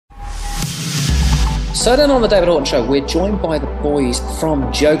So then on the David Horton Show, we're joined by the boys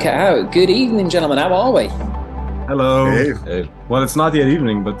from Joke It Out. Good evening, gentlemen. How are we? Hello. Hey. Well, it's not yet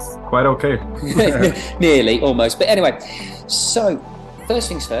evening, but it's quite okay. Nearly, almost. But anyway, so first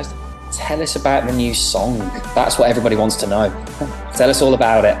things first, tell us about the new song. That's what everybody wants to know. Tell us all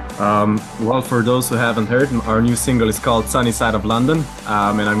about it. Well, for those who haven't heard, our new single is called Sunny Side of London.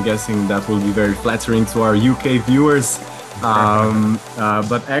 And I'm guessing that will be very flattering to our UK viewers.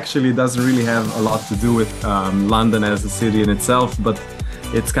 But actually it doesn't really have a lot to do with London as a city in itself, but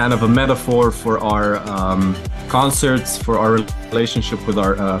it's kind of a metaphor for our concerts, for our relationship with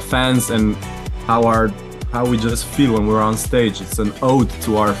our fans, and how we just feel when we're on stage. It's an ode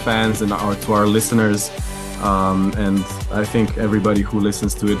to our fans and to our listeners, and I think everybody who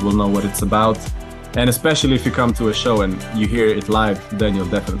listens to it will know what it's about. And especially if you come to a show and you hear it live, then you'll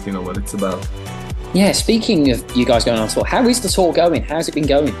definitely know what it's about. Yeah, speaking of you guys going on tour, how is the tour going? How's it been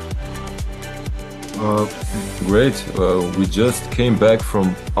going? Great. We just came back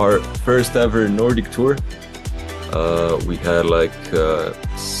from our first ever Nordic tour. We had like 5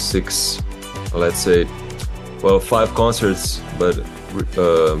 concerts, but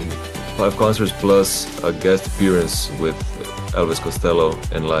 5 concerts plus a guest appearance with Elvis Costello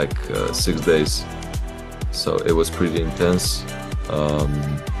in like 6 days. So it was pretty intense.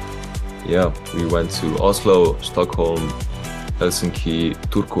 Yeah, we went to Oslo, Stockholm, Helsinki,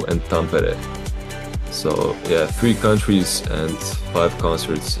 Turku and Tampere. So yeah, 3 countries and 5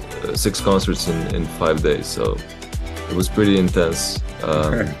 concerts, 6 concerts in 5 days. So it was pretty intense.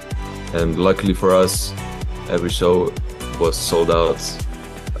 And luckily for us, every show was sold out.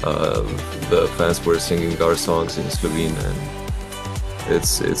 The fans were singing our songs in Slovene, and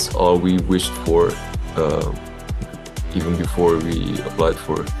it's all we wished for. Even before we applied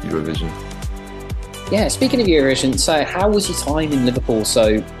for Eurovision. Yeah, speaking of Eurovision, so how was your time in Liverpool?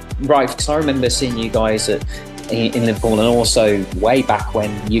 So, right, because I remember seeing you guys in Liverpool, and also way back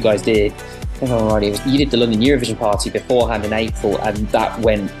when you guys did, you did the London Eurovision party beforehand in April, and that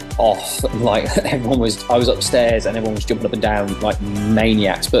went off. Like I was upstairs and everyone was jumping up and down like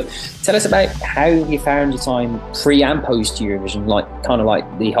maniacs. But tell us about how you found your time pre and post Eurovision, like kind of like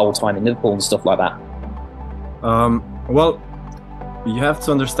the whole time in Liverpool and stuff like that. Well, you have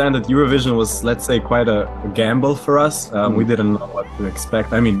to understand that Eurovision was, let's say, quite a gamble for us. We didn't know what to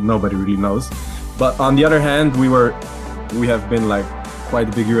expect. I mean, nobody really knows. But on the other hand, we have been like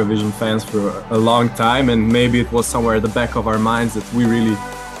quite big Eurovision fans for a long time, and maybe it was somewhere at the back of our minds that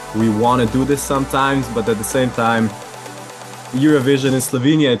we want to do this sometimes. But at the same time, Eurovision in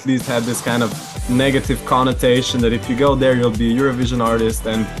Slovenia at least had this kind of negative connotation that if you go there, you'll be a Eurovision artist,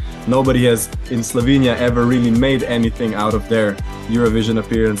 and nobody has in Slovenia ever really made anything out of their Eurovision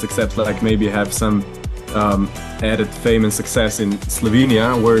appearance except like maybe have some added fame and success in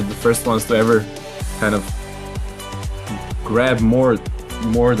Slovenia. We're the first ones to ever kind of grab more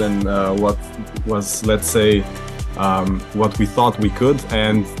than what was, let's say, what we thought we could.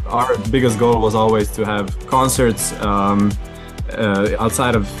 And our biggest goal was always to have concerts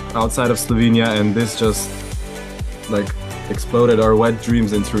outside of Slovenia, and this just like exploded our wet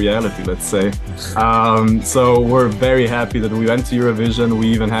dreams into reality, let's say. So we're very happy that we went to Eurovision. We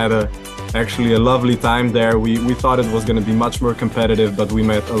even had actually a lovely time there. We thought it was going to be much more competitive, but we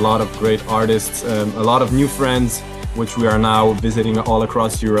met a lot of great artists, a lot of new friends, which we are now visiting all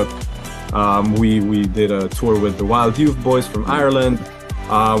across Europe. We did a tour with the Wild Youth Boys from Ireland.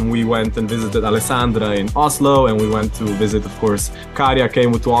 We went and visited Alessandra in Oslo, and we went to visit, of course, Karja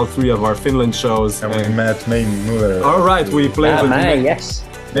came to all 3 of our Finland shows. And we met May Muller. All right, we played with May, yes.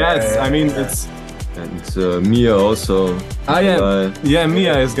 Yes, I mean, it's... And Mia also. Yeah,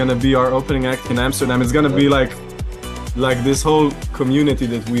 Mia is gonna be our opening act in Amsterdam. It's gonna be like this whole community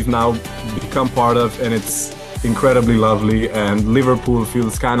that we've now become part of, and it's incredibly lovely. And Liverpool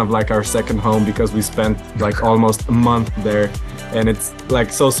feels kind of like our second home because we spent like almost a month there, and it's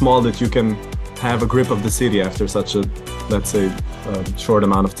like so small that you can have a grip of the city after such a, let's say, short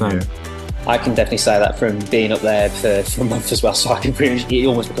amount of time. Yeah. I can definitely say that from being up there for a month as well. So I can pretty much, it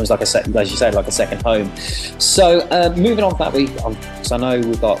almost becomes like a second, as you said, like a second home. So moving on from that, because I know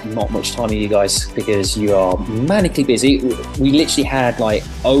we've got not much time with you guys because you are manically busy. We literally had like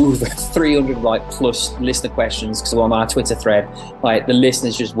over 300 like plus listener questions because on our Twitter thread, like the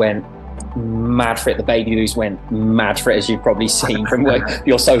listeners just went mad for it. The baby boos went mad for it, as you've probably seen from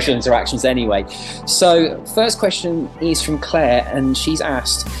your social interactions anyway. So first question is from Claire, and she's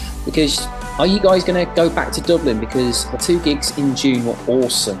asked, because are you guys going to go back to Dublin, because the 2 gigs in June were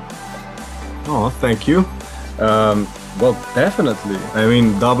awesome? Oh, thank you. Well, definitely. I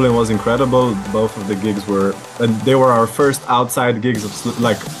mean, Dublin was incredible. Both of the gigs were, and they were our first outside gigs of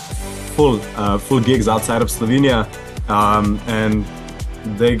like full gigs outside of Slovenia, and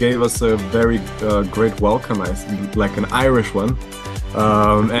they gave us a very great welcome, like an Irish one.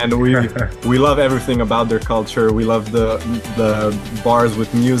 And we love everything about their culture. We love the bars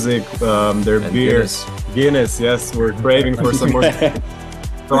with music, their and beer, Guinness. Yes, we're craving for some more.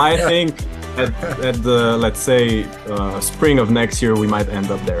 So I think at the, let's say, spring of next year, we might end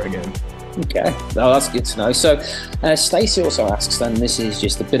up there again. Okay, oh, that's good to know. So Stacey also asks, then, this is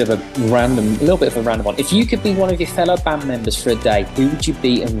just a little bit of a random one. If you could be one of your fellow band members for a day, who would you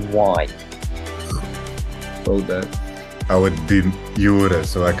be and why? Oh, that. I would be Jure,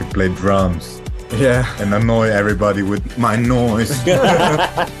 so I could play drums. Yeah. And annoy everybody with my noise.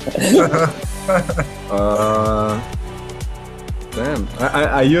 Damn,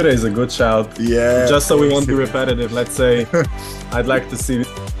 Jure is a good shout. Yeah. Just so we won't be repetitive, let's say, I'd like to see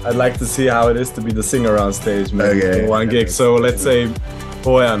how it is to be the singer on stage, maybe in one gig. So let's say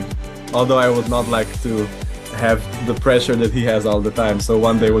Bojan, although I would not like to have the pressure that he has all the time. So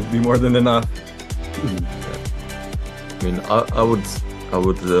one day would be more than enough. I mean, I would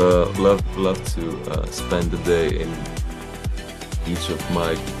love to spend the day in each of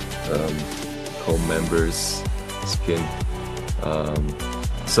my co-members' skin.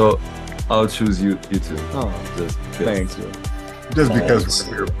 So I'll choose you two. Oh, thanks. Just because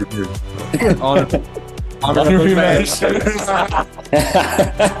we're honorable mention.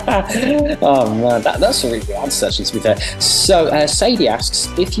 Oh man, that's a really good answer, actually, to be fair. So Sadie asks,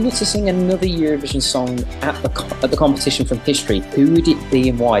 if you were to sing another Eurovision song at the competition from history, who would it be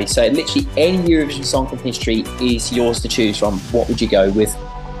and why? So literally any Eurovision song from history is yours to choose from. What would you go with?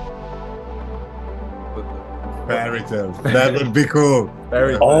 Fairy Tale. That would be cool.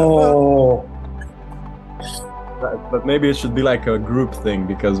 Fairy Tale. Oh. But maybe it should be like a group thing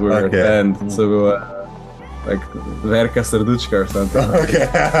because we're a band. So like Verka Serduchka or something. Okay.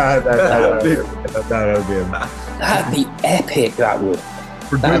 That'd That'd be epic, that would.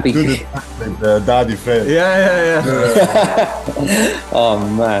 That'd be good. Daddy Fred. Yeah. Oh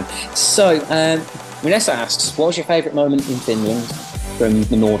man. So Vanessa asks, what was your favourite moment in Finland from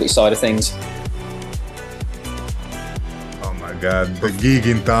the Nordic side of things? Oh my god, the gig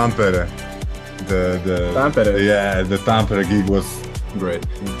in Tampere. Tampere. Yeah, the Tampere gig was great.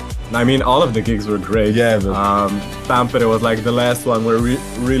 I mean, all of the gigs were great. Yeah, but Tampere was like the last one where we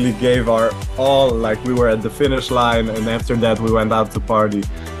really gave our all. Like we were at the finish line, and after that we went out to party.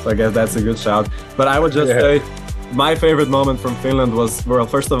 So I guess that's a good shout. But I would just say my favorite moment from Finland was, well,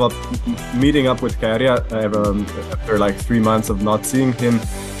 first of all, meeting up with Kärja after like 3 months of not seeing him.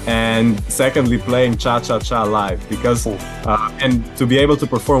 And secondly, playing Cha Cha Cha live, because and to be able to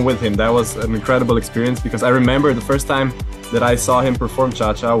perform with him, that was an incredible experience. Because I remember the first time that I saw him perform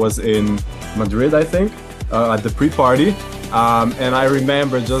Cha Cha was in Madrid, I think, at the pre-party, and I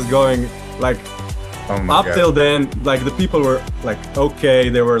remember just going like till then, like the people were like okay,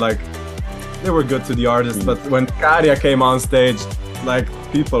 they were good to the artist, but when Kärja came on stage, like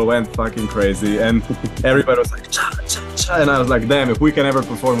people went fucking crazy and everybody was like Cha Cha Cha, and I was like, damn, if we can ever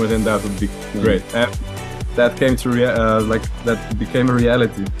perform with him, that would be great. And that came to that became a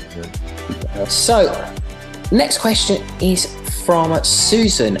reality. So next question is from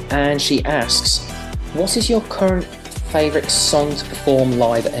Susan, and she asks, what is your current favourite song to perform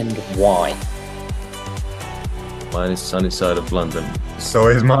live and why? Mine is Sunny Side of London. So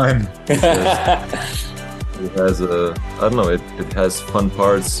is mine. It has I don't know, it has fun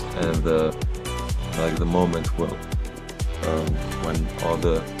parts, and like the moment when all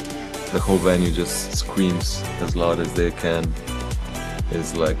the whole venue just screams as loud as they can.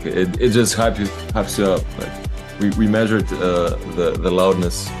 Is like it just hypes you up. Like we measured the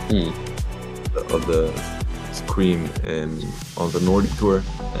loudness of the scream on the Nordic tour,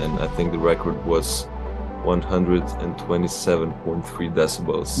 and I think the record was 127.3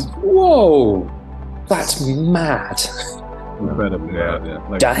 decibels. Whoa, that's mad. Incredible. Yeah.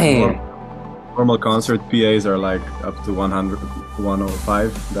 Like, damn. Normal concert PAs are like up to 100,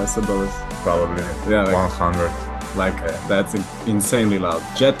 105 decibels. Probably. Yeah, like 100. Like that's insanely loud.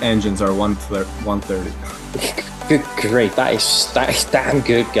 Jet engines are 130. Good grief, that is damn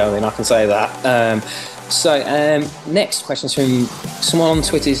good going, I can say that. So next question is from someone on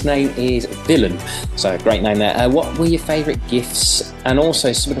Twitter. His name is Villain, so great name there. What were your favourite gifts, and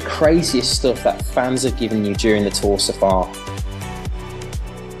also some of the craziest stuff that fans have given you during the tour so far?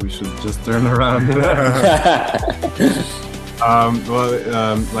 We should just turn around.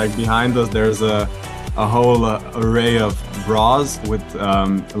 Like behind us, there's a whole array of bras with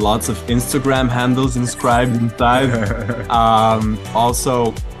lots of Instagram handles inscribed inside.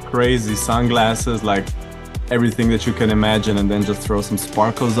 Also crazy sunglasses, like everything that you can imagine, and then just throw some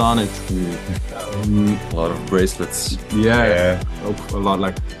sparkles on it. A lot of bracelets. Yeah. A lot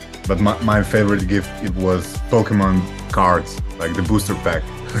like. But my favorite gift, it was Pokemon cards, like the booster pack.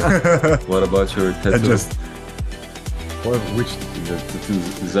 What about your tattoo? Which the tattoo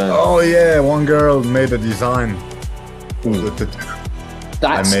design? Oh yeah, one girl made a design for the tattoo.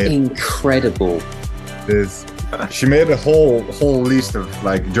 That's incredible. She made a whole list of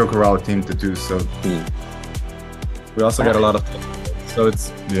like Joker Out team tattoos. So we also got a lot of, so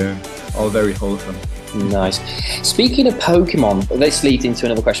it's all very wholesome. Nice. Speaking of Pokemon, this leads into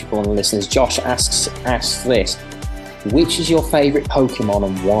another question for one of the listeners. Josh asks this: which is your favorite Pokemon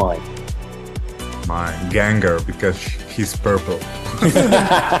and why? My Gengar, because he's purple.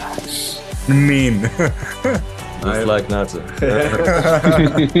 Mean. Just like Natsu.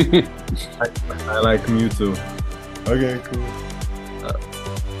 I like Mewtwo. Okay, cool.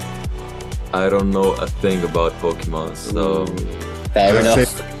 I don't know a thing about Pokemon, so fair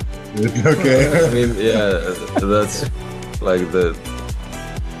enough. Okay. I mean, yeah, that's like the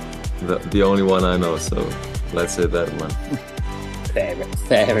only one I know. So let's say that one.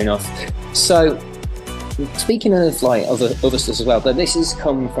 Fair enough. So, speaking of like other stuff as well, but this has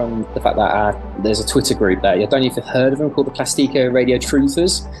come from the fact that there's a Twitter group there. I don't know if you've heard of them, called the Plastico Radio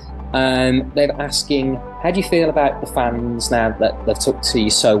Truthers. They're asking, how do you feel about the fans now that they've took to you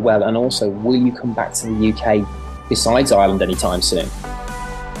so well, and also will you come back to the UK besides Ireland anytime soon?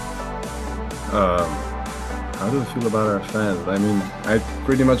 How do I feel about our fans? I mean, I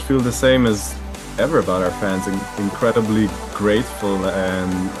pretty much feel the same as ever about our fans. Incredibly grateful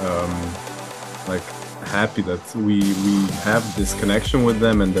and like happy that we have this connection with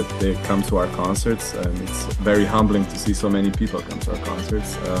them and that they come to our concerts. And it's very humbling to see so many people come to our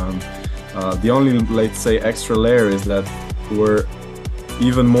concerts. The only, let's say, extra layer is that we're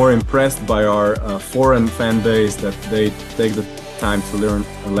even more impressed by our foreign fan base, that they take the time to learn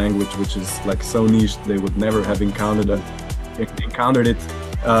a language which is like so niche they would never have encountered it if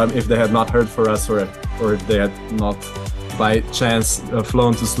they had not heard for us, or if they had not by chance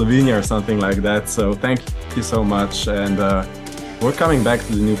flown to Slovenia or something like that. So thank you so much, and we're coming back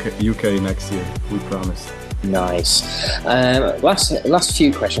to the UK next year, we promise. Nice. Last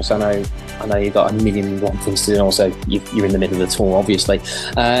few questions. I know you've got a million and one things to do, and also you're in the middle of the tour, obviously.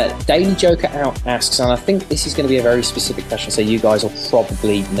 Daily Joker Out asks, and I think this is going to be a very specific question, so you guys will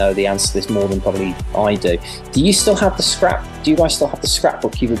probably know the answer to this more than probably I do. Do you still have the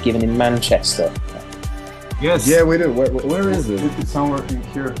scrapbook you were given in Manchester? Yes. Yeah, we do. Where is it? It's somewhere in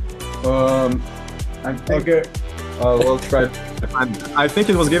here. I think we'll try. I think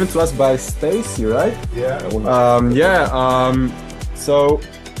it was given to us by Stacy, right? Yeah. So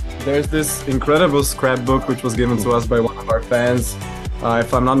there's this incredible scrapbook which was given to us by one of our fans.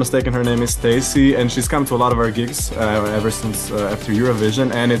 If I'm not mistaken, her name is Stacy, and she's come to a lot of our gigs ever since after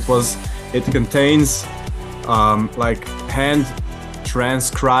Eurovision. And it contains like hand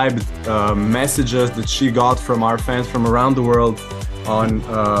transcribed messages that she got from our fans from around the world, on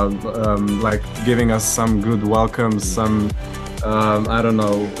like giving us some good welcomes, some I don't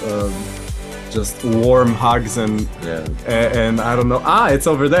know, just warm hugs and I don't know. It's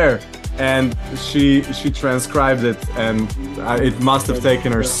over there. And she transcribed it, and it must have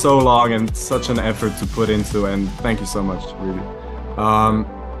taken her so long and such an effort to put into. And thank you so much, really.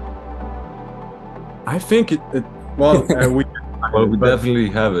 I think we definitely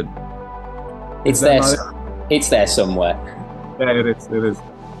have it. It's there. It's there somewhere. Yeah, it is.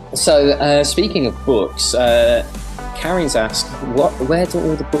 So speaking of books, Karen's asked, where do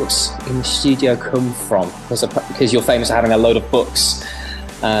all the books in the studio come from? Because you're famous for having a load of books.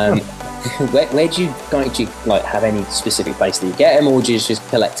 Where do you like have any specific place that you get them, or do you just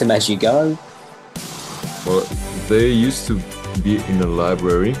collect them as you go? Well, they used to be in a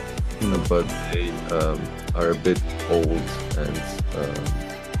library, but they are a bit old and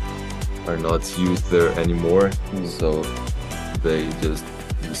are not used there anymore. So they just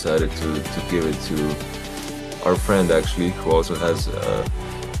decided to give it to our friend, actually, who also has a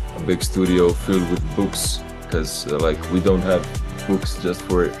big studio filled with books, because like we don't have books just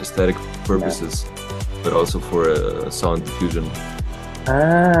for aesthetic purposes, but also for sound diffusion.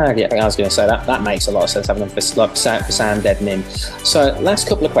 Yeah, I was going to say that makes a lot of sense, having them for sound deadening. So last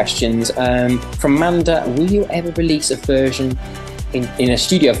couple of questions from Manda. Will you ever release a version in a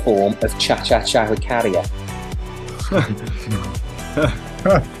studio form of Cha Cha Cha with Carrier? I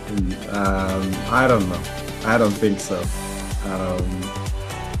don't know. I don't think so.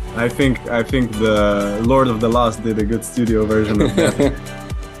 I think the Lord of the Lost did a good studio version of that.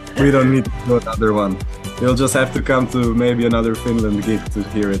 We don't need to do another one. You'll just have to come to maybe another Finland gig to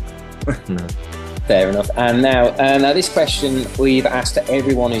hear it. Fair enough. And now this question we've asked to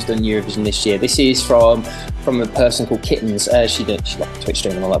everyone who's done Eurovision this year. This is from a person called Kittens. She likes Twitch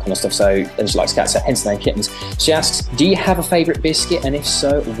stream and all that kind of stuff. And she likes cats, so hence the name Kittens. She asks, "Do you have a favourite biscuit? And if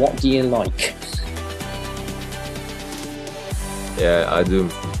so, what do you like?" Yeah, I do.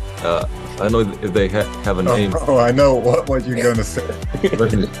 I know if they have a name. Oh, I know what you're gonna say.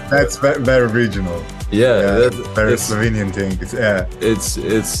 That's very regional. Yeah, very Slovenian thing.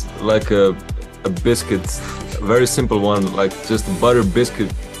 It's like a biscuit, a very simple one, like just a butter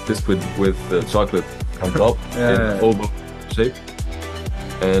biscuit with chocolate on top in oval shape.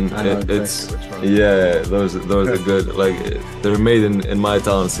 And those are good. Like they're made in my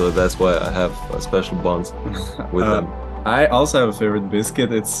town, so that's why I have a special bond with them. I also have a favorite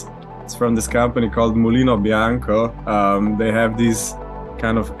biscuit. It's from this company called Mulino Bianco. They have these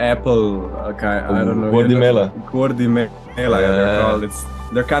kind of apple, I don't know. Guardimela. They're called.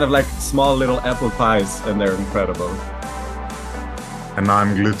 They're kind of like small little apple pies, and they're incredible. And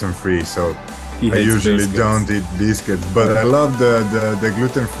I'm gluten-free, so He I hates usually biscuits. don't eat biscuits, but I love the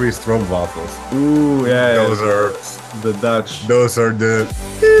gluten-free stroopwafels. Ooh, yeah. Those are the Dutch. Those are the.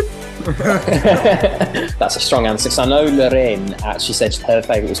 That's a strong answer, because I know Lorraine actually said her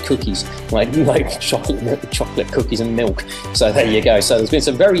favourite was cookies, like chocolate cookies and milk. So there you go. So there's been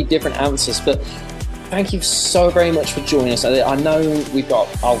some very different answers, but thank you so very much for joining us. I know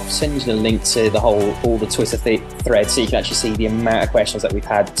I'll send you the link to all the Twitter threads, so you can actually see the amount of questions that we've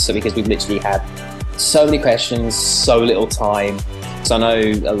had. So because we've literally had so many questions, so little time. So I know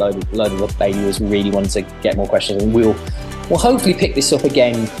a load of the babies really wanted to get more questions, and we'll hopefully pick this up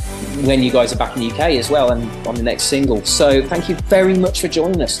again when you guys are back in the UK as well, and on the next single. So thank you very much for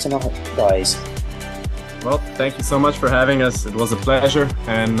joining us tonight, guys. Well, thank you so much for having us. It was a pleasure,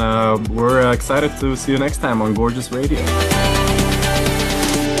 and we're excited to see you next time on Gorgeous Radio.